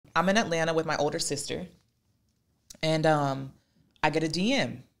I'm in Atlanta with my older sister, and I get a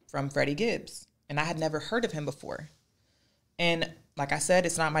DM from Freddie Gibbs, and I had never heard of him before. And like I said,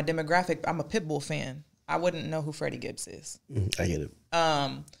 it's not my demographic. I'm a Pitbull fan. I wouldn't know who Freddie Gibbs is. I get it.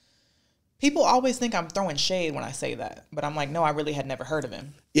 People always think I'm throwing shade when I say that, but I'm like, no, I really had never heard of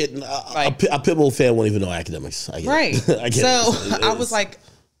him. Yeah, like, a Pitbull fan won't even know academics. I get right. It. I get so it. I was like,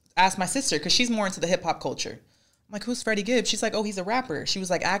 asked my sister, because she's more into the hip hop culture. I'm like, who's Freddie Gibbs? She's like, oh, he's a rapper. She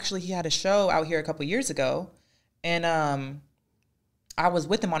was like, actually, he had a show out here a couple years ago, and I was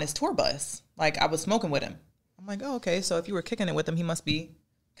with him on his tour bus. Like, I was smoking with him. I'm like, oh, okay, so if you were kicking it with him, he must be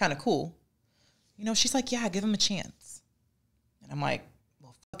kind of cool. You know, she's like, yeah, give him a chance. And I'm like,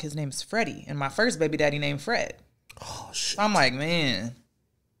 well, fuck, his name's Freddie. And my first baby daddy named Fred. Oh, shit. So I'm like, man,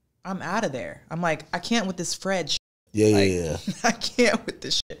 I'm out of there. I'm like, I can't with this Fred shit. Yeah, like, yeah. I can't with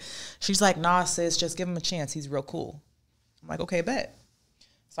this shit. She's like, nah, sis, just give him a chance. He's real cool. I'm like, okay, bet.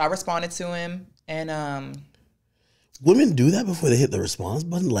 So I responded to him, and women do that before they hit the response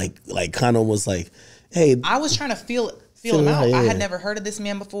button, like kind of almost like, hey. I was trying to feel him out. Yeah. I had never heard of this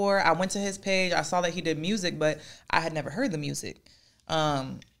man before. I went to his page. I saw that he did music, but I had never heard the music.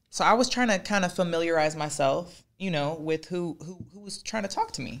 So I was trying to kind of familiarize myself, you know, with who was trying to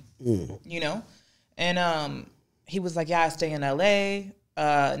talk to me, you know, and he was like, yeah, I stay in LA.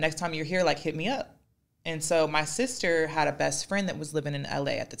 Next time you're here, like, hit me up. And so my sister had a best friend that was living in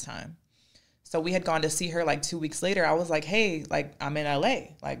LA at the time. So we had gone to see her like 2 weeks later. I was like, hey, like, I'm in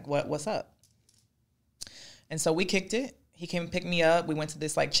LA. Like, what's up? And so we kicked it. He came and picked me up. We went to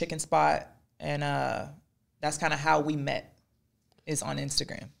this like chicken spot. And that's kind of how we met, is on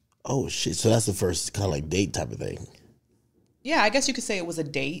Instagram. Oh, shit. So that's the first kind of like date type of thing. Yeah, I guess you could say it was a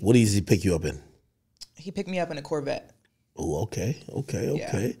date. What did he pick you up in? He picked me up in a Corvette. Oh, okay.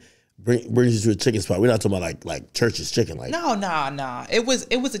 Yeah. Brings you to a chicken spot. We're not talking about like Church's chicken. Like, No. It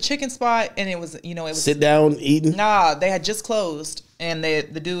was a chicken spot, and it was, you know, it was sit down eating. Nah, they had just closed, and the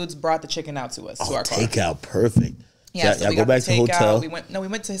dudes brought the chicken out to us to our car. Takeout, perfect. Yeah, so we go back to the hotel. We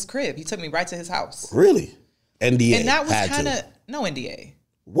went to his crib. He took me right to his house. Really? NDA. And that was kind of no NDA.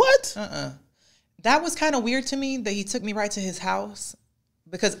 What? That was kind of weird to me that he took me right to his house,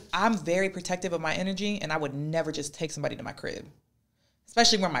 because I'm very protective of my energy, and I would never just take somebody to my crib.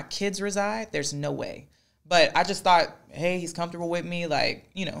 Especially where my kids reside, there's no way. But I just thought, hey, he's comfortable with me, like,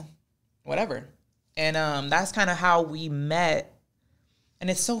 you know, whatever. And that's kind of how we met. And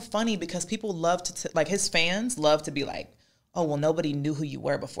it's so funny because people love to, like, his fans love to be like, oh, well, nobody knew who you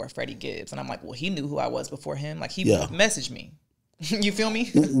were before Freddie Gibbs. And I'm like, well, he knew who I was before him. Like, he messaged me. You feel me?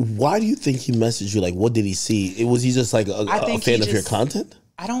 Why do you think he messaged you? Like, what did he see? Was he just like a fan of your content?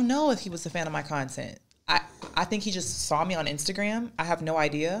 I don't know if he was a fan of my content. I think he just saw me on Instagram. I have no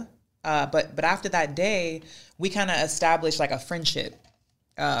idea. But after that day, we kind of established like a friendship.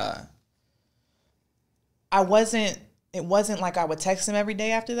 It wasn't like I would text him every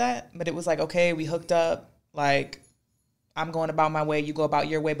day after that, but it was like, okay, we hooked up. Like, I'm going about my way, you go about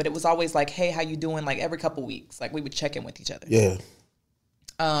your way. But it was always like, hey, how you doing? Like every couple weeks, like we would check in with each other. Yeah.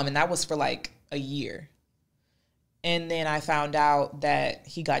 And that was for like a year. And then I found out that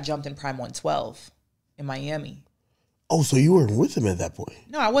he got jumped in Prime 112 in Miami. Oh, so you weren't with him at that point?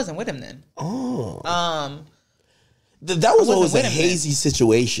 No, I wasn't with him then. Oh. That was always a hazy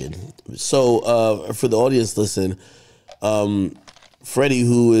situation. So for the audience, listen, Freddie,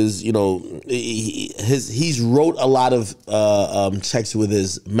 who is, you know, he's wrote a lot of checks with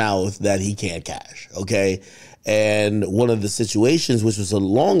his mouth that he can't cash, okay? And one of the situations, which was a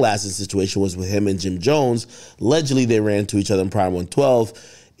long-lasting situation, was with him and Jim Jones. Allegedly, they ran into each other in Prime 112.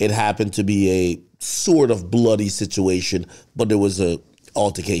 It happened to be a sort of bloody situation, but there was a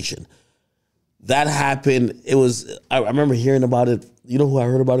altercation. That happened. It was, I remember hearing about it. You know who I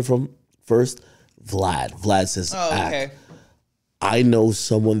heard about it from first? Vlad. Vlad says, okay. I know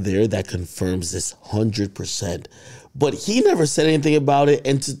someone there that confirms this 100%. But he never said anything about it.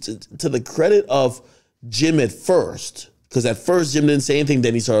 And to the credit of Jim at first, because at first Jim didn't say anything,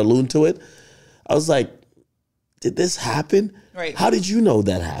 then he started alluding to it. I was like, did this happen? Right. How did you know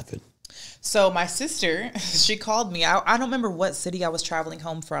that happened? So my sister, she called me. I don't remember what city I was traveling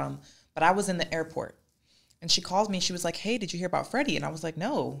home from, but I was in the airport. And she called me. She was like, hey, did you hear about Freddie? And I was like,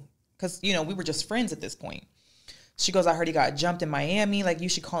 no, because, you know, we were just friends at this point. She goes, I heard he got jumped in Miami. Like, you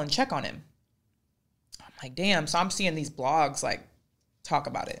should call and check on him. I'm like, damn. So I'm seeing these blogs, like, talk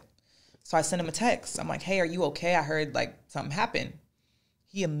about it. So I sent him a text. I'm like, hey, are you okay? I heard, like, something happened.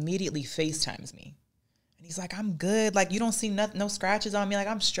 He immediately FaceTimes me. And he's like, I'm good. Like, you don't see no scratches on me. Like,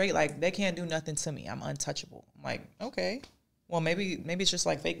 I'm straight. Like, they can't do nothing to me. I'm untouchable. I'm like, okay, Well, maybe it's just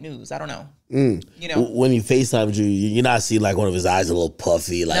like fake news. I don't know. You know, when he FaceTimed you, you're not seeing like one of his eyes a little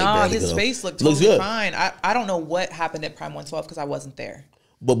puffy. Like, no, his face looked totally fine. I don't know what happened at Prime 112 because I wasn't there.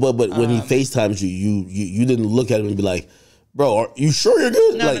 But when he FaceTimed you, you didn't look at him and be like, bro, are you sure you're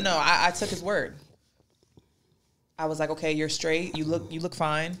good? No. I took his word. I was like, okay, you're straight. You look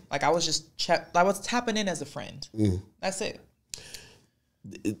fine. Like I was tapping in as a friend. That's it.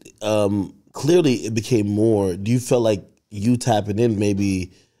 Clearly, it became more. Do you feel like you tapping in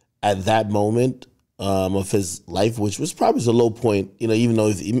maybe at that moment of his life, which was probably a low point, you know, even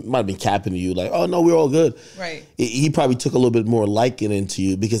though he might have been capping to you like, oh, no, we're all good. Right. He probably took a little bit more liking into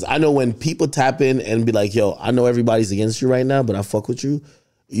you because I know when people tap in and be like, yo, I know everybody's against you right now, but I fuck with you.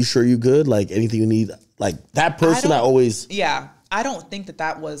 You sure you good? Like anything you need? Like that person Yeah. I don't think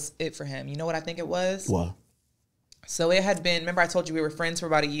that was it for him. You know what I think it was? What? So it had been, remember I told you we were friends for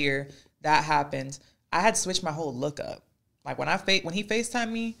about a year. That happened. I had switched my whole look up. Like when he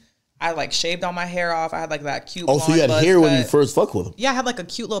FaceTimed me, I like shaved all my hair off. I had like that cute blonde so you had hair cut. when you first fucked with him? Yeah, I had like a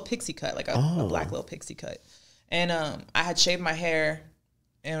cute little pixie cut, like a black little pixie cut. And I had shaved my hair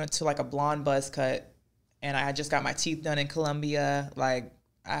into like a blonde buzz cut. And I had just got my teeth done in Colombia. Like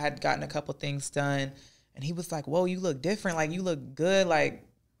I had gotten a couple things done. And he was like, whoa, you look different. Like you look good. Like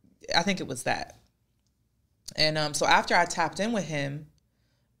I think it was that. And so after I tapped in with him,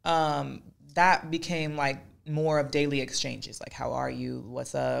 that became like more of daily exchanges, like how are you,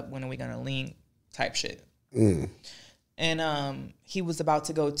 what's up, when are we gonna link type shit. And he was about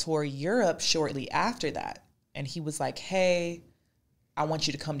to go tour Europe shortly after that, and he was like, hey, I want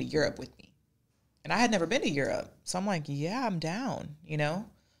you to come to Europe with me. And I had never been to Europe, so I'm like, yeah, I'm down, you know.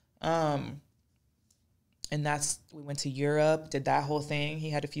 And we went to Europe, did that whole thing. He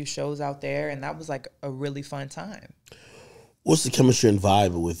had a few shows out there, and that was like a really fun time. What's the chemistry and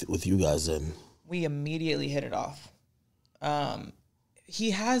vibe with you guys then? We immediately hit it off.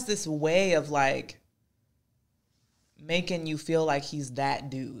 He has this way of like making you feel like he's that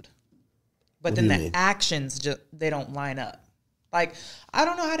dude. But then the actions they don't line up. Like, I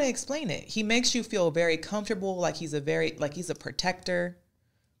don't know how to explain it. He makes you feel very comfortable, like he's a protector.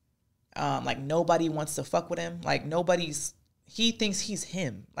 Like nobody wants to fuck with him. Like he thinks he's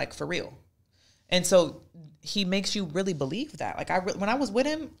him, like for real. And so he makes you really believe that. Like when I was with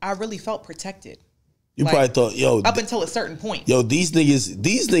him, I really felt protected. You probably thought, yo, up until a certain point. Yo, these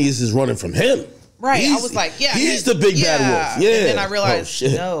niggas is running from him. Right. I was like, yeah, he's the big bad wolf. Yeah. And then I realized,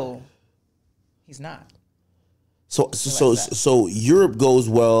 no, he's not. So Europe goes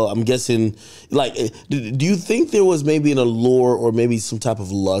well. I'm guessing, like, do you think there was maybe an allure or maybe some type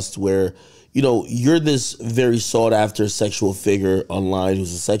of lust where, you know, you're this very sought after sexual figure online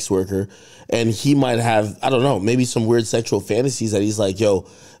who's a sex worker, and he might have, I don't know, maybe some weird sexual fantasies that he's like, yo,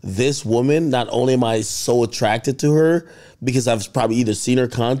 this woman, not only am I so attracted to her because I've probably either seen her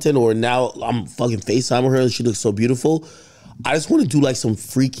content or now I'm fucking FaceTiming her and she looks so beautiful. I just want to do like some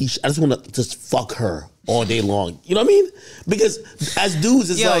freaky I just want to just fuck her all day long. You know what I mean? Because as dudes,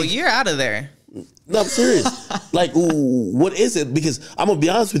 it's like... Yo, you're out of there. No, I'm serious. Like, ooh, what is it? Because I'm going to be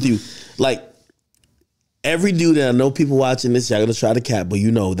honest with you. Like, every dude, and I know people watching this, y'all going to try to cap, but you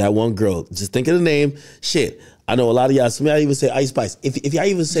know, that one girl, just think of the name. Shit. I know a lot of y'all, some of y'all even say Ice Spice. If y'all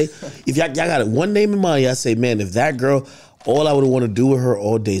even say, if y'all got one name in mind, y'all say, man, if that girl... all I would want to do with her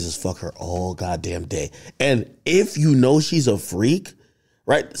all days is fuck her all goddamn day. And if you know she's a freak,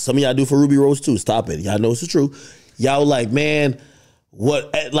 right? Some of y'all do for Ruby Rose too. Stop it. Y'all know it's the truth. Y'all like, man,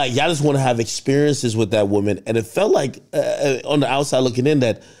 what? Like, y'all just want to have experiences with that woman. And it felt like on the outside looking in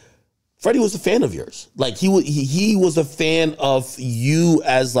that Freddie was a fan of yours. Like he was a fan of you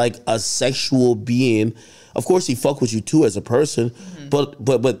as like a sexual being. Of course, he fucked with you too as a person, but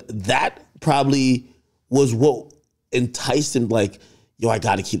that probably was what enticed him, like, yo, I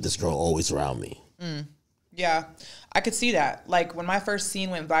got to keep this girl always around me. Yeah, I could see that. Like when my first scene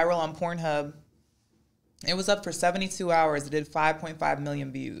went viral on Pornhub, it was up for 72 hours. It did 5.5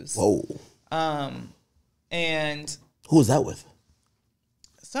 million views. Whoa. And who was that with?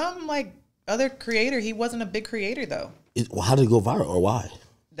 Some like other creator. He wasn't a big creator though. How did it go viral or why?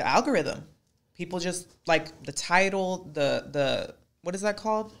 The algorithm. People just like the title, the what is that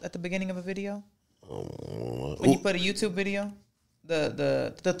called at the beginning of a video? When you put a YouTube video,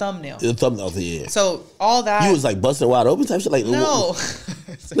 the thumbnail. The thumbnail, yeah. So all that. You was like busting wide open type shit? Like, no.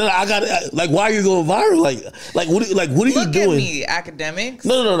 No, I got it. Like, why are you going viral? Like what are you doing? Look at me, academics.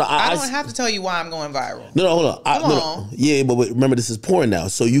 No. I don't have to tell you why I'm going viral. No, hold on. Come on. Yeah, but remember, this is porn now.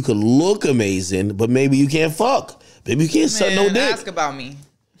 So you could look amazing, but maybe you can't fuck. Maybe you can't suck no dick. Ask about me.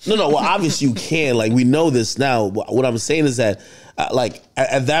 No. Well, obviously you can. Like, we know this now. What I'm saying is that, like,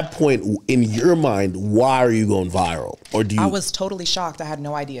 at that point in your mind, why are you going viral? Or do you? I was totally shocked. I had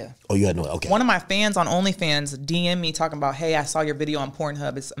no idea. Oh, you had no. Okay. One of my fans on OnlyFans DM me talking about, hey, I saw your video on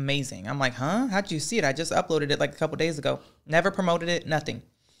Pornhub. It's amazing. I'm like, huh? How'd you see it? I just uploaded it like a couple days ago. Never promoted it. Nothing.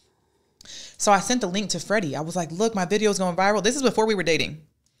 So I sent the link to Freddie. I was like, look, my video is going viral. This is before we were dating.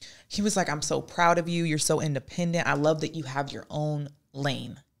 He was like, I'm so proud of you. You're so independent. I love that you have your own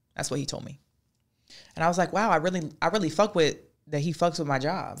lane. That's what he told me. And I was like, wow, I really fuck with that he fucks with my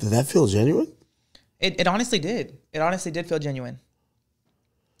job. Did that feel genuine? It honestly did. It honestly did feel genuine.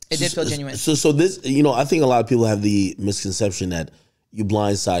 It did feel genuine. So this, I think a lot of people have the misconception that you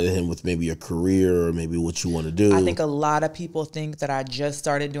blindsided him with maybe your career or maybe what you want to do. I think a lot of people think that I just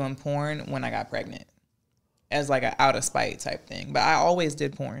started doing porn when I got pregnant, as like an out of spite type thing. But I always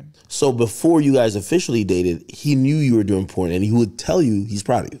did porn. So before you guys officially dated, he knew you were doing porn and he would tell you he's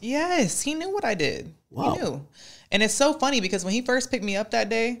proud of you. Yes, he knew what I did. Wow. He knew. And it's so funny because when he first picked me up that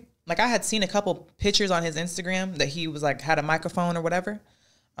day, like I had seen a couple pictures on his Instagram that he was like had a microphone or whatever.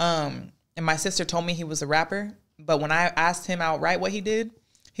 And my sister told me he was a rapper. But when I asked him outright what he did,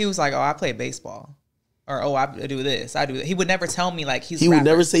 he was like, oh, I play baseball. Or, oh, I do this. I do that. He would never tell me like he's a rapper. He would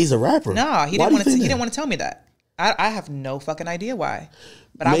never say he's a rapper. No, he didn't want to tell me that. I have no fucking idea why.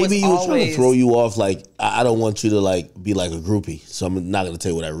 But maybe he was trying to throw you off like, I don't want you to like be like a groupie. So I'm not going to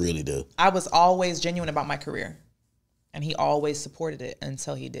tell you what I really do. I was always genuine about my career. And he always supported it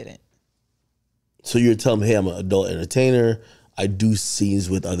until he didn't. So you're telling me, hey, I'm an adult entertainer. I do scenes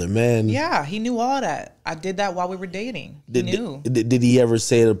with other men. Yeah, he knew all that. I did that while we were dating. He knew. Did he ever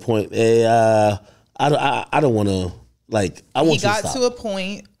say at a point, hey, I don't want to, like, I want you to stop? He got to a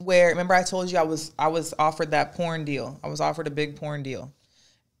point where, remember I told you I was offered that porn deal. I was offered a big porn deal.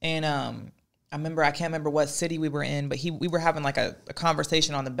 And I can't remember what city we were in, but we were having like a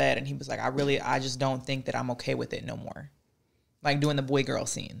conversation on the bed, and he was like, I just don't think that I'm okay with it no more. Like doing the boy-girl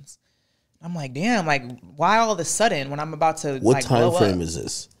scenes. I'm like, damn, like, why all of a sudden when I'm about to what time frame is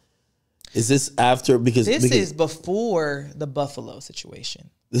this? Is this after? Because this is before the Buffalo situation.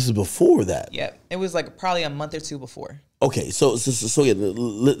 This is before that. Yeah, it was like probably a month or two before. Okay, so yeah,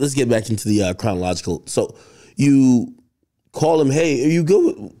 let's get back into the chronological. So you call him, hey, are you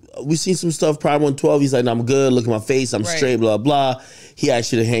good? We seen some stuff prior 112. He's like, no, I'm good. Look at my face. I'm straight, blah, blah. He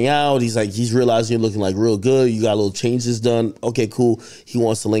asked you to hang out. He's like, he's realizing you're looking like real good. You got little changes done. Okay, cool. He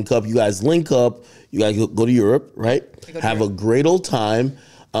wants to link up. You guys link up. You guys go to Europe, right? Have a great old time.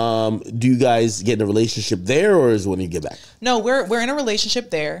 Do you guys get in a relationship there, or is it when you get back? No, we're in a relationship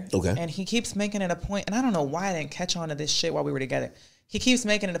there. Okay. And he keeps making it a point, and I don't know why I didn't catch on to this shit while we were together. He keeps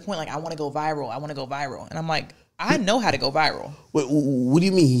making it a point like, I want to go viral. I want to go viral. And I'm like, I know how to go viral. Wait, what do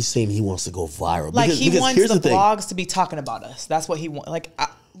you mean he's saying he wants to go viral? Like, he wants the blogs to be talking about us. That's what he wants. Like,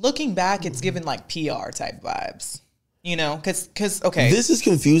 looking back, it's given like PR type vibes. You know, because okay. This is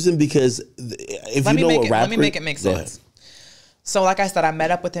confusing because if you know a rapper. Let me make it make sense. So like I said, I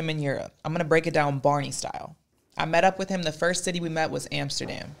met up with him in Europe. I'm going to break it down Barney style. I met up with him. The first city we met was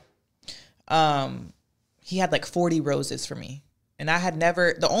Amsterdam. He had like 40 roses for me. And I had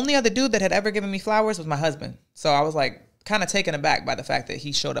never, the only other dude that had ever given me flowers was my husband. So I was like kind of taken aback by the fact that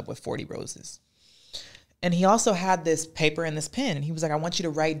he showed up with 40 roses. And he also had this paper and this pen. And he was like, I want you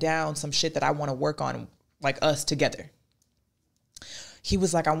to write down some shit that I want to work on, like us together. He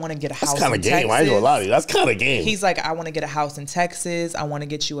was like, I want to get a house in Texas. That's kind of game. I ain't gonna lie to you. That's kind of game. He's like, I want to get a house in Texas. I want to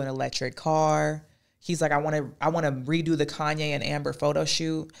get you an electric car. He's like, I want to redo the Kanye and Amber photo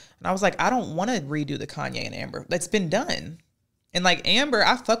shoot. And I was like, I don't want to redo the Kanye and Amber. That's been done. And like Amber,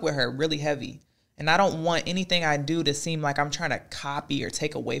 I fuck with her really heavy. And I don't want anything I do to seem like I'm trying to copy or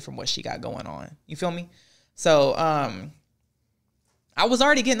take away from what she got going on. You feel me? So I was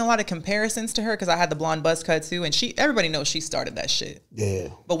already getting a lot of comparisons to her because I had the blonde buzz cut too. And everybody knows she started that shit. Yeah.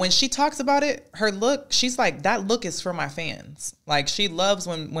 But when she talks about it, her look, she's like, that look is for my fans. Like, she loves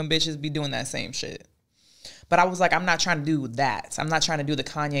when bitches be doing that same shit. But I was like, I'm not trying to do that. I'm not trying to do the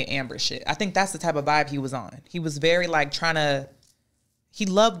Kanye Amber shit. I think that's the type of vibe he was on. He was very like he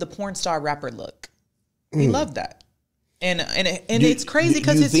loved the porn star rapper look. He loved that. And it's crazy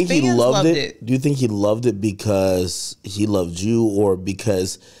because his fans loved it. Do you think he loved it because he loved you, or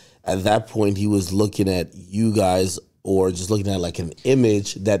because at that point he was looking at you guys, or just looking at like an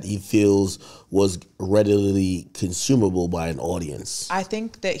image that he feels was readily consumable by an audience? I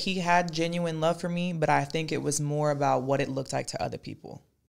think that he had genuine love for me, but I think it was more about what it looked like to other people.